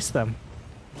replace them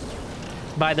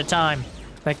by the time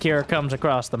that Kier comes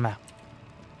across the map.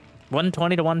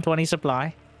 120 to 120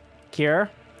 supply. Kier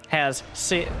has...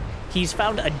 He's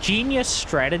found a genius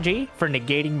strategy for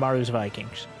negating Maru's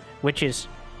Vikings, which is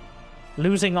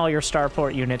losing all your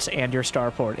starport units and your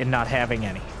starport and not having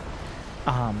any.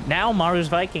 Now Maru's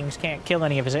Vikings can't kill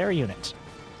any of his air units,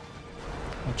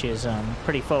 which is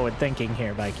pretty forward thinking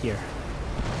here by Kier.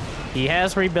 He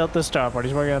has rebuilt the starport.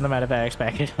 He's working on the medevacs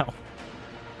back at home.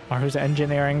 Maru's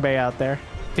engineering bay out there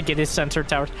to get his sensor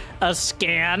towers. A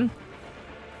scan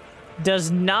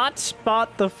does not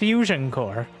spot the fusion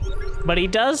core, but he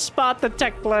does spot the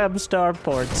tech lab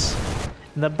starports.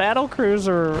 The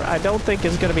battlecruiser, I don't think,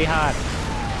 is going to be hot.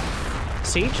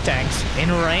 Siege tanks in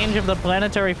range of the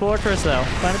planetary fortress, though.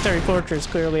 Planetary fortress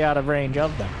clearly out of range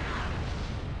of them.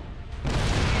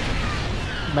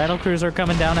 Battlecruiser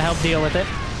coming down to help deal with it.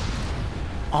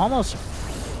 Almost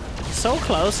so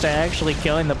close to actually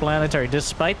killing the planetary,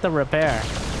 despite the repair.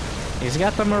 He's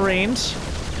got the Marines.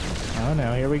 Oh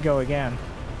no, here we go again.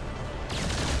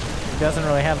 He doesn't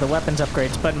really have the weapons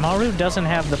upgrades, but Maru doesn't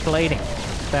have the plating.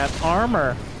 That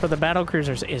armor for the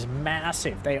battlecruisers is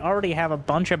massive. They already have a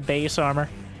bunch of base armor.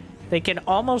 They can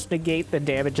almost negate the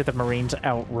damage of the Marines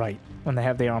outright when they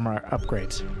have the armor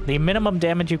upgrades. The minimum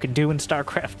damage you can do in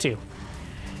StarCraft 2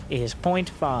 is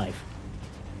 0.5.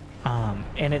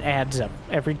 And it adds up.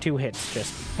 Every 2 hits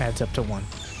just adds up to 1.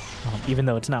 Even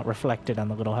though it's not reflected on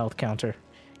the little health counter.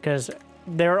 Because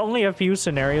there are only a few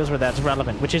scenarios where that's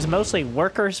relevant, which is mostly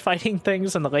workers fighting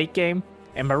things in the late game,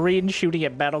 and Marines shooting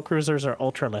at battlecruisers or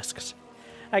ultralisks.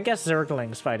 I guess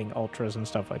Zerglings fighting ultras and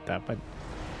stuff like that, but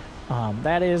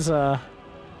that is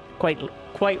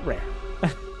quite rare.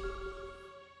 I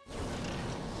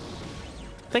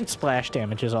think splash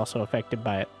damage is also affected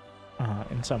by it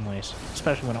in some ways,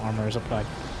 especially when armor is applied.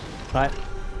 But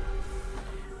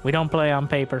we don't play on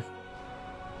paper.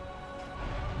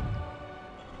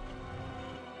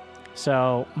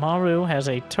 So, Maru has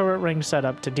a turret ring set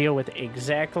up to deal with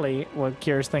exactly what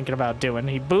Kier's thinking about doing.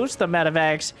 He boosts the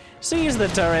medevacs, sees the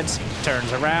turrets,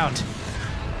 turns around.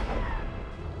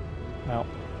 Well,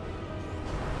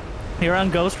 here on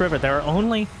Ghost River, there are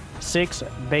only 6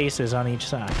 bases on each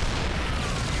side.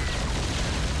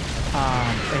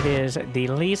 It is the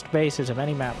least bases of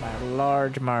any map by a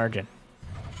large margin.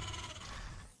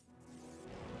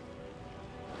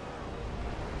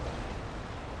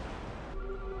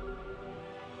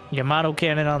 Yamato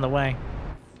cannon on the way.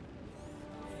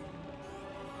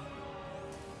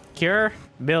 Kier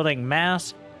building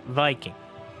mass Viking.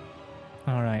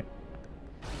 Alright.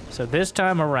 So this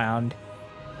time around,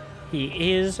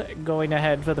 he is going to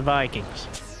head for the Vikings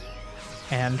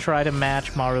and try to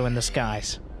match Maru in the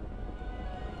skies.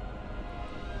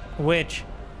 Which,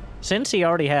 since he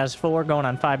already has 4 going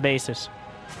on 5 bases,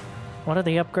 what are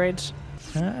the upgrades?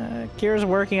 Kier's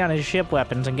working on his ship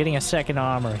weapons and getting a second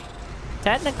armory.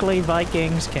 Technically,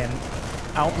 Vikings can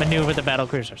outmaneuver the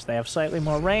battlecruisers. They have slightly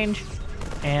more range,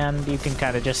 and you can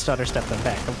kind of just stutter step them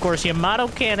back. Of course, Yamato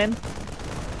cannon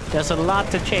does a lot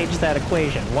to change that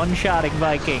equation. One-shotting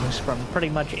Vikings from pretty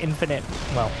much infinite,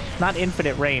 well, not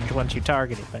infinite range once you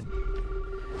target it, but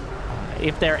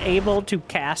if they're able to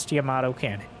cast Yamato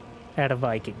cannon at a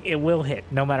Viking, it will hit,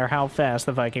 no matter how fast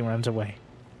the Viking runs away.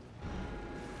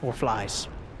 Or flies.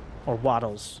 Or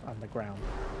waddles on the ground.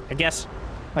 I guess,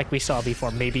 like we saw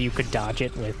before, maybe you could dodge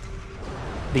it with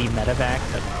the medevac,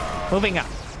 but moving on.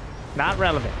 Not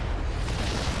relevant.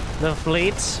 The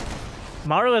fleets.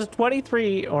 Maru has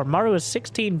 23, or Maru has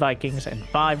 16 Vikings and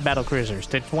 5 battlecruisers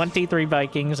to 23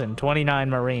 Vikings and 29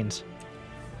 Marines.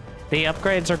 The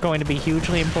upgrades are going to be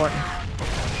hugely important.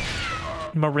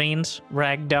 Marines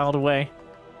ragdolled away.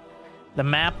 The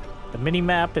map, the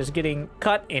mini-map is getting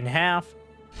cut in half.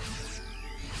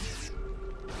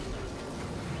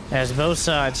 As both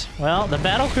sides, well, the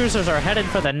battlecruisers are headed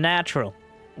for the natural.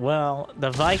 Well,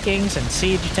 the Vikings and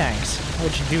siege tanks,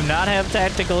 which do not have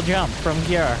tactical jump from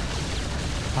Kier,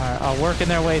 are working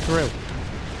their way through.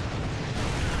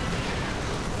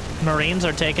 Marines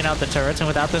are taking out the turrets, and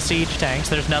without the siege tanks,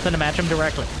 there's nothing to match them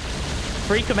directly.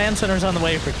 3 command centers on the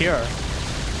way for Kier.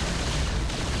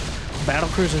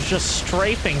 Battlecruisers just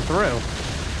strafing through.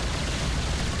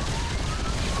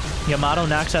 Yamato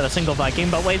knocks out a single Viking,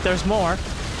 but wait, there's more.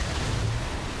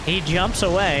 He jumps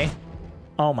away.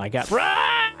 Oh my god. Run!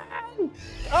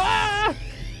 Ah!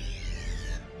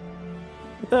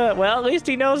 Well, at least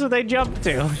he knows where they jump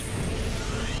to.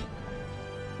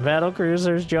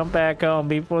 Battlecruisers jump back home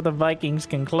before the Vikings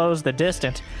can close the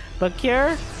distance. But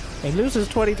Kier, he loses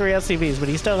 23 SCVs, but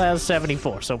he still has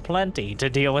 74, so plenty to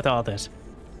deal with all this.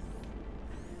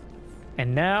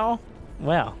 And now,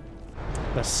 well,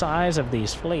 the size of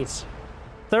these fleets.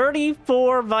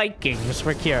 34 Vikings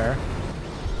for Kier.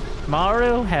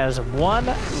 Maru has 1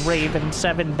 Raven,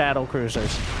 7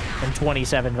 battlecruisers, and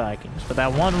 27 Vikings. But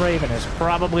that 1 Raven is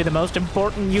probably the most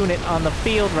important unit on the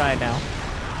field right now.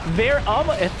 They're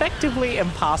effectively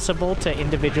impossible to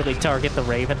individually target the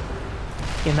Raven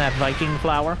in that Viking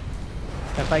flower.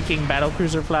 That Viking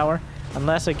battlecruiser flower,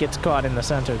 unless it gets caught in the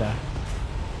center there.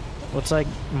 Looks like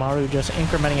Maru just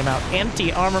incrementing him out.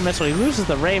 Anti-armor missile, he loses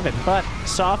the Raven, but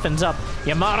softens up.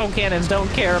 Yamato cannons don't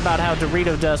care about how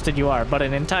Dorito dusted you are, but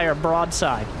an entire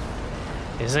broadside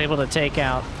is able to take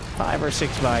out 5 or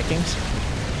 6 Vikings.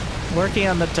 Working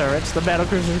on the turrets, the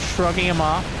battlecruiser shrugging him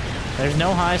off. There's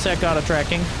no high-sec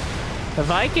auto-tracking. The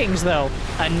Vikings, though,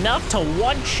 enough to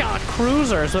one-shot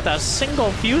cruisers with a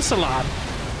single fusillade.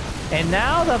 And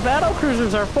now the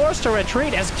battlecruisers are forced to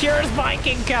retreat as Kier's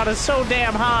Viking count is so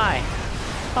damn high.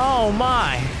 Oh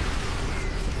my.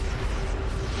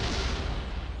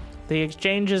 The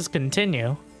exchanges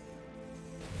continue.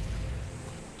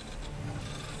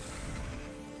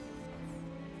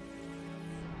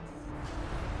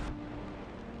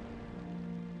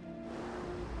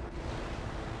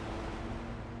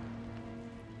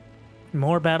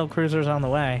 More battlecruisers on the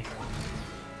way.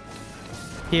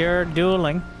 Here,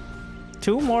 dueling.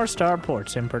 2 more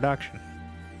starports in production.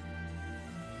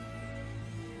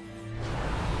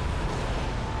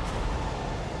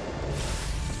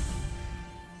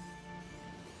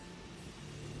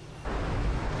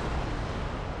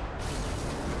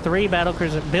 Three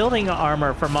battlecruisers building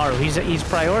armor for Maru. He's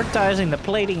prioritizing the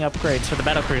plating upgrades for the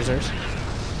battlecruisers.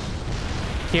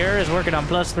 Here is working on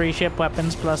 +3 ship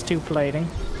weapons, +2 plating.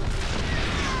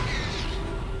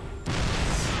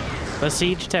 The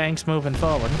siege tanks moving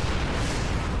forward.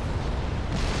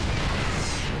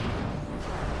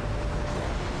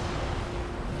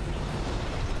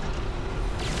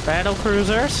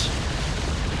 Battlecruisers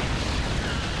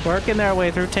working their way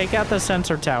through, take out the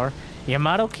sensor tower.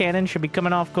 Yamato cannon should be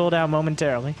coming off cooldown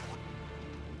momentarily.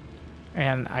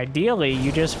 And ideally,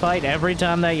 you just fight every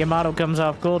time that Yamato comes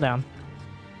off cooldown.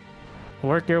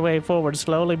 Work your way forward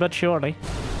slowly but surely.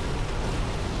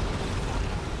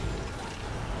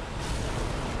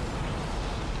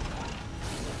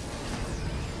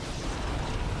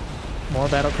 More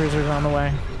battlecruisers on the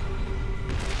way.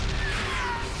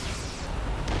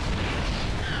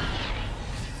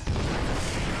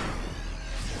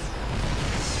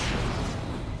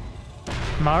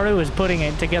 Maru is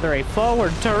putting together a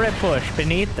forward turret push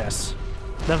beneath this.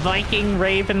 The Viking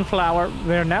Raven flower.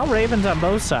 There are now Ravens on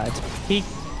both sides.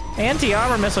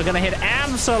 Anti-armor missile gonna hit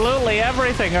absolutely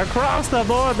everything across the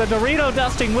board. The Dorito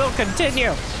dusting will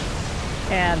continue.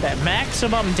 And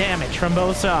maximum damage from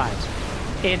both sides.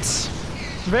 It's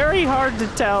very hard to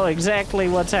tell exactly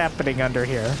what's happening under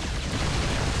here.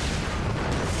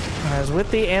 As with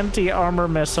the anti-armor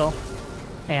missile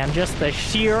and just the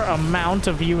sheer amount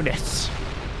of units.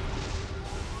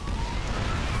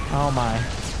 Oh my.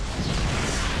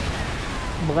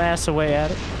 Blast away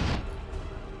at it.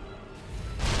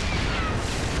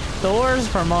 Thors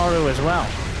for Maru as well.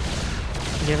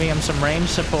 Giving him some range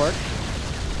support.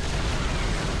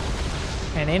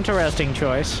 An interesting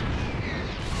choice.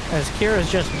 As Kira's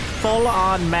just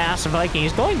full-on mass Viking.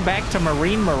 He's going back to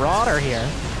Marine Marauder here.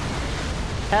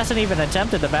 Hasn't even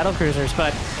attempted the battlecruisers,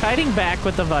 but kiting back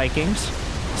with the Vikings.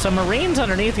 Some Marines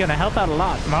underneath gonna help out a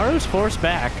lot. Maru's forced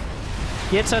back.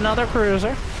 Gets another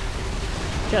cruiser.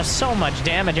 Just so much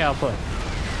damage output.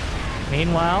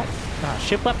 Meanwhile,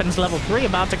 ship weapons level 3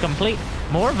 about to complete.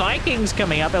 More Vikings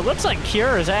coming up. It looks like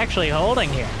Cure is actually holding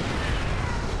here.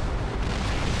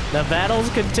 The battles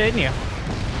continue.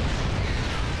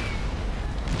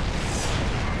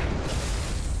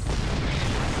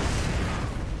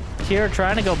 Cure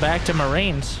trying to go back to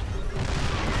Marines.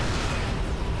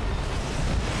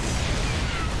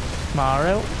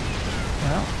 Maru.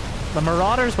 Well, the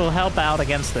Marauders will help out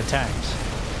against the tanks.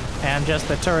 And just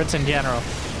the turrets in general.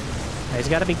 He's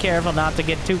got to be careful not to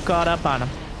get too caught up on them.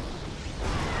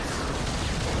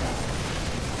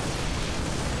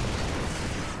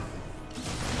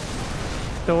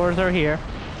 Doors are here.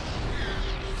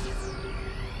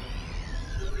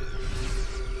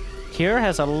 Cure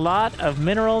has a lot of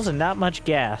minerals and not much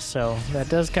gas, so that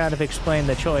does kind of explain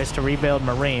the choice to rebuild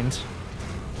Marines.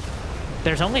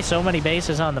 There's only so many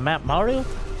bases on the map. Maru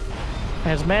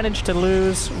has managed to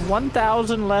lose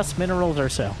 1,000 less minerals or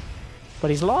so. But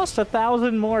he's lost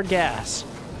 1,000 more gas.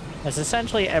 As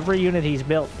essentially every unit he's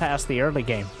built past the early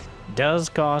game does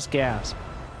cost gas.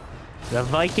 The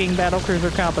Viking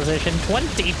battlecruiser composition,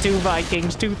 22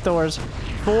 Vikings, 2 Thors,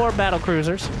 4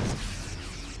 battlecruisers.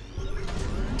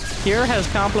 Here has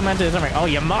complemented his army. Oh,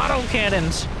 Yamato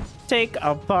cannons take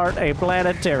apart a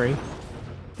planetary.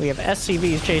 We have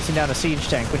SCVs chasing down a siege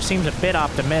tank, which seems a bit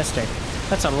optimistic.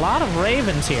 That's a lot of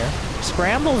Ravens here.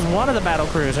 Scrambles one of the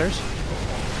battlecruisers.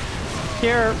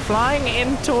 Here, flying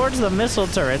in towards the missile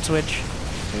turrets, which...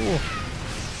 Ooh,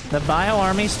 the Bio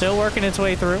Army still working its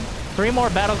way through. 3 more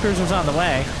battlecruisers on the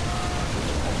way.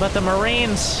 But the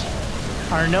Marines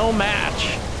are no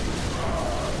match.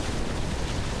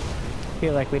 I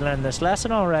feel like we learned this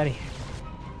lesson already.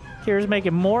 Here's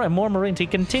making more and more Marines. He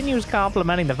continues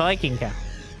complimenting the Viking count.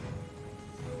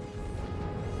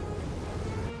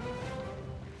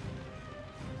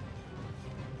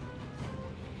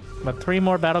 But 3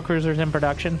 more battlecruisers in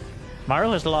production.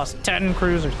 Maru has lost 10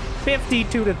 cruisers.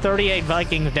 52 to 38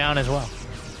 Vikings down as well.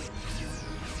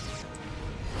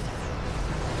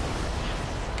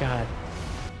 God.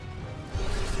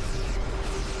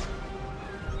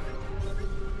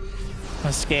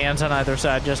 The scans on either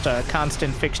side, just a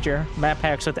constant fixture. Map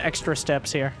packs with extra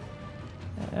steps here.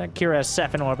 Kira has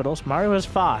 7 orbitals. Maru has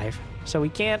 5. So we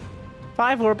can't...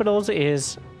 5 orbitals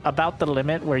is about the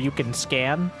limit where you can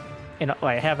scan. And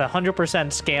like, have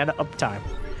 100% scan uptime.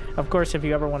 Of course, if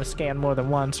you ever want to scan more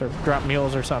than once or drop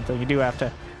mules or something, you do have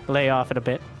to lay off it a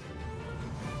bit.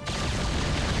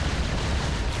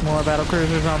 More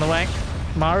battlecruisers on the way.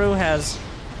 Maru has...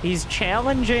 He's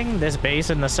challenging this base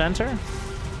in the center,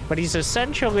 but he's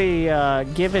essentially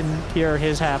given here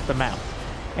his half the map,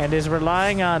 and is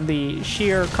relying on the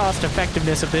sheer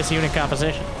cost-effectiveness of this unit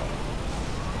composition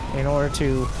in order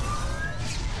to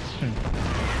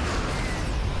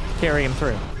carry him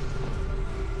through.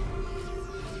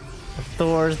 The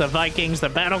Thors, the Vikings, the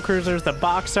battlecruisers, the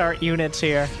box art units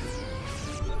here.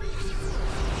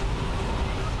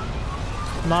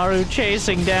 Maru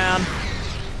chasing down.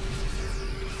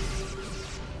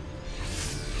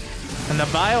 And the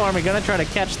Bio Army gonna try to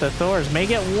catch the Thors. May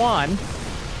get 1.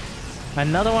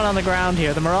 Another one on the ground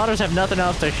here. The Marauders have nothing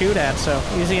else to shoot at, so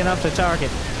easy enough to target.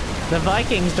 The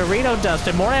Vikings, Dorito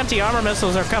dusted. More anti-armor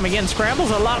missiles are coming in. Scrambles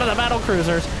a lot of the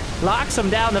battlecruisers. Locks them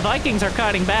down. The Vikings are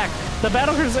kiting back. The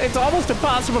battlecruisers, it's almost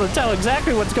impossible to tell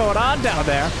exactly what's going on down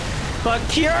there. But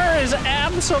Cure is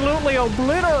absolutely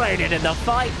obliterated in the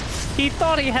fight. He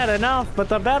thought he had enough, but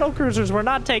the battlecruisers were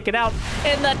not taken out.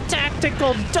 In the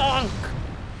tactical dunk,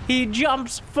 he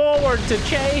jumps forward to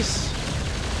chase.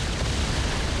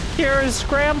 Cure is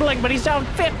scrambling, but he's down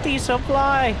 50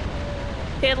 supply.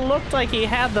 It looked like he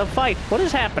had the fight. What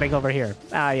is happening over here?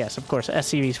 Ah, yes, of course,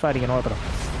 SCV's fighting an orbital.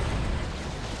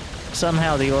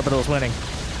 Somehow the orbital's winning.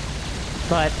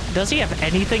 But does he have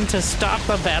anything to stop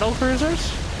the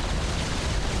battlecruisers?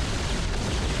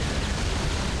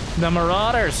 The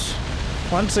Marauders,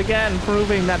 once again,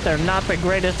 proving that they're not the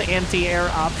greatest anti-air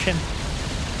option.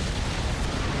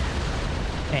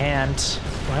 And,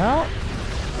 well...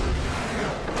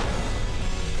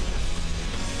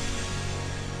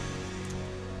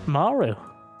 Maru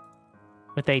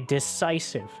with a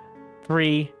decisive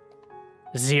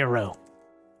 3-0.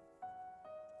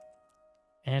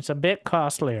 And it's a bit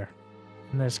costlier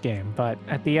in this game, but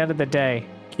at the end of the day,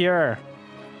 Cure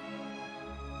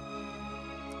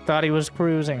thought he was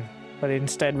cruising, but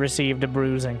instead received a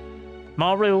bruising.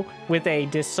 Maru with a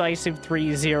decisive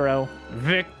 3-0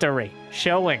 victory,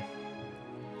 showing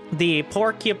the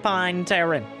Porcupine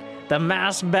Terran, the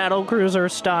mass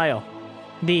battlecruiser style,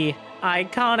 the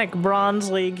iconic Bronze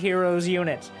League Heroes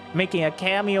units, making a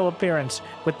cameo appearance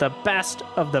with the best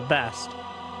of the best.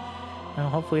 Well,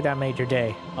 hopefully that made your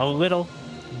day a little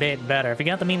bit better. If you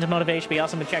got the means of motivation, it'd be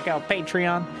awesome to check out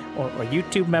Patreon or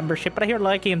YouTube membership, but I hear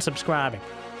liking and subscribing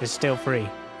is still free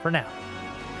for now.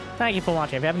 Thank you for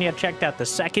watching. If you haven't yet checked out the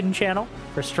second channel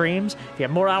for streams, if you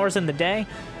have more hours in the day,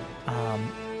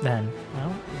 then,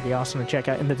 well, it'd be awesome to check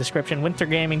out in the description Winter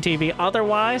Gaming TV.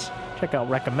 Otherwise, check out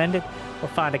Recommended or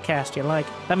find a cast you like.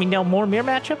 Let me know more mirror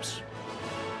matchups.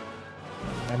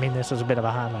 I mean, this is a bit of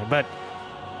a highlight, but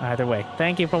either way,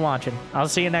 thank you for watching. I'll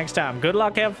see you next time. Good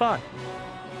luck, have fun.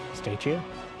 Stay tuned.